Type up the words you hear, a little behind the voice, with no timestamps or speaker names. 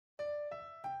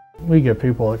We get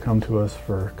people that come to us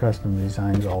for custom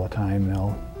designs all the time.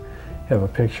 They'll have a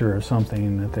picture of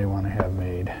something that they want to have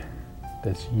made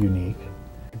that's unique.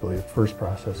 I believe the first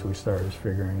process we start is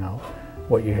figuring out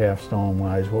what you have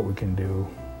stone-wise, what we can do,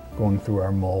 going through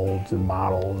our molds and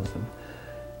models and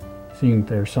seeing if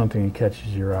there's something that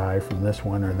catches your eye from this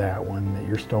one or that one that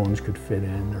your stones could fit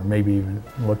in, or maybe even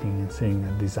looking and seeing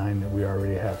a design that we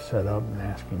already have set up and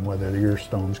asking whether your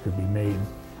stones could be made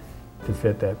to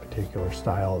fit that particular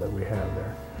style that we have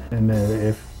there. And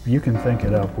if you can think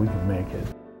it up, we can make it.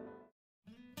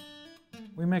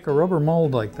 We make a rubber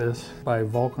mold like this by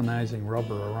vulcanizing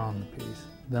rubber around the piece.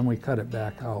 Then we cut it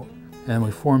back out. And we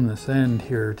form this end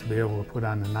here to be able to put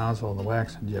on the nozzle of the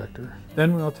wax injector.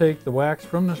 Then we'll take the wax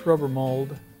from this rubber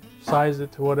mold, size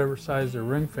it to whatever size their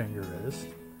ring finger is,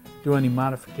 do any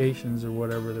modifications or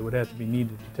whatever that would have to be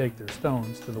needed to take their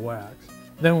stones to the wax.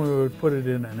 Then we would put it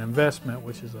in an investment,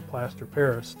 which is a plaster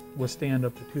Paris, withstand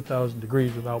up to 2,000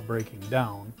 degrees without breaking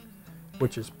down,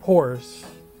 which is porous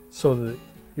so that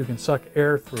you can suck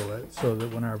air through it, so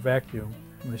that when our vacuum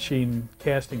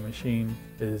casting machine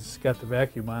is got the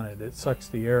vacuum on it, it sucks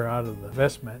the air out of the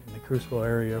vestment in the crucible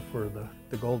area for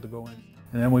the gold to go in.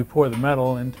 And then we pour the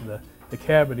metal into the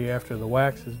cavity after the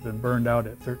wax has been burned out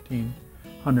at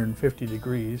 1,350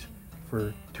 degrees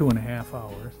for 2.5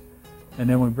 hours. And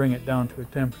then we bring it down to a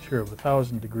temperature of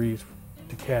 1,000 degrees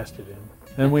to cast it in.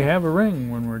 Then we have a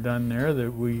ring when we're done there,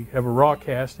 that we have a raw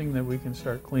casting that we can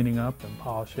start cleaning up and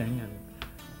polishing and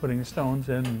putting the stones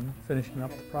in and finishing up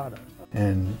the product.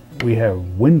 And we have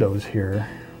windows here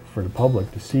for the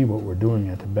public to see what we're doing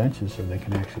at the benches so they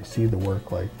can actually see the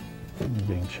work like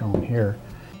being shown here.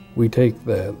 We take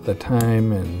the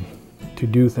time and to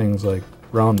do things like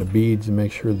round the beads and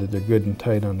make sure that they're good and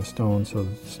tight on the stones so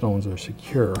that the stones are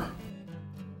secure.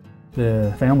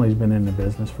 The family's been in the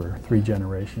business for 3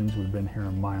 generations. We've been here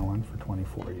in Milan for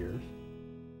 24 years.